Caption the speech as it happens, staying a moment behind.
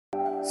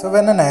So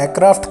when an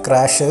aircraft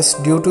crashes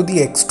due to the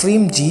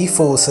extreme G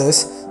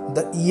forces,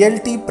 the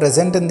ELT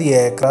present in the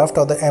aircraft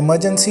or the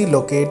emergency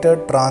locator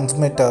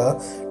transmitter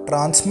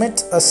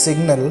transmits a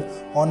signal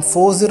on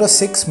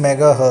 406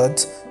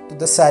 MHz to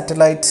the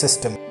satellite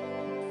system.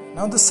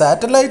 Now the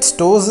satellite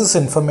stores this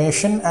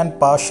information and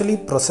partially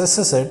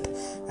processes it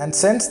and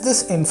sends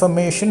this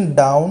information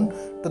down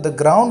to the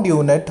ground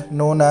unit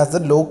known as the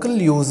local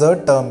user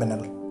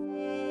terminal.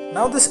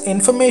 Now this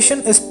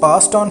information is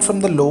passed on from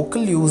the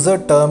local user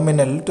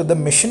terminal to the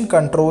mission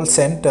control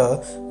center,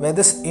 where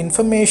this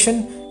information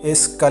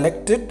is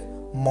collected,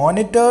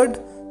 monitored,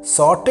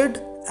 sorted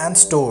and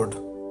stored.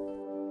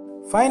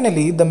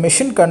 Finally, the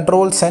mission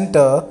control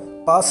center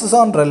passes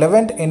on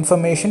relevant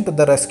information to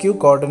the rescue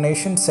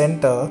coordination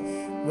center,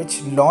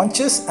 which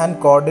launches and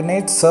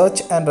coordinates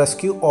search and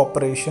rescue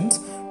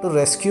operations to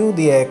rescue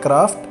the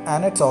aircraft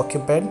and its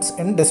occupants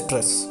in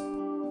distress.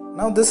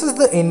 Now this is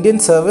the Indian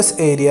service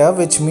area,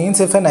 which means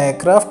if an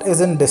aircraft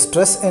is in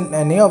distress in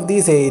any of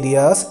these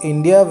areas,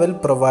 India will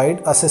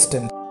provide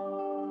assistance.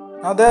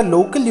 Now there are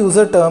local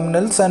user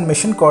terminals and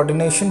mission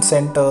coordination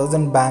centers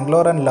in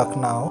Bangalore and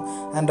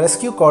Lucknow, and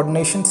rescue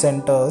coordination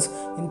centers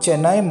in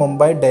Chennai,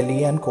 Mumbai,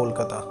 Delhi and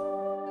Kolkata.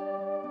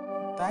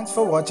 Thanks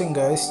for watching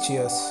guys.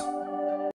 Cheers.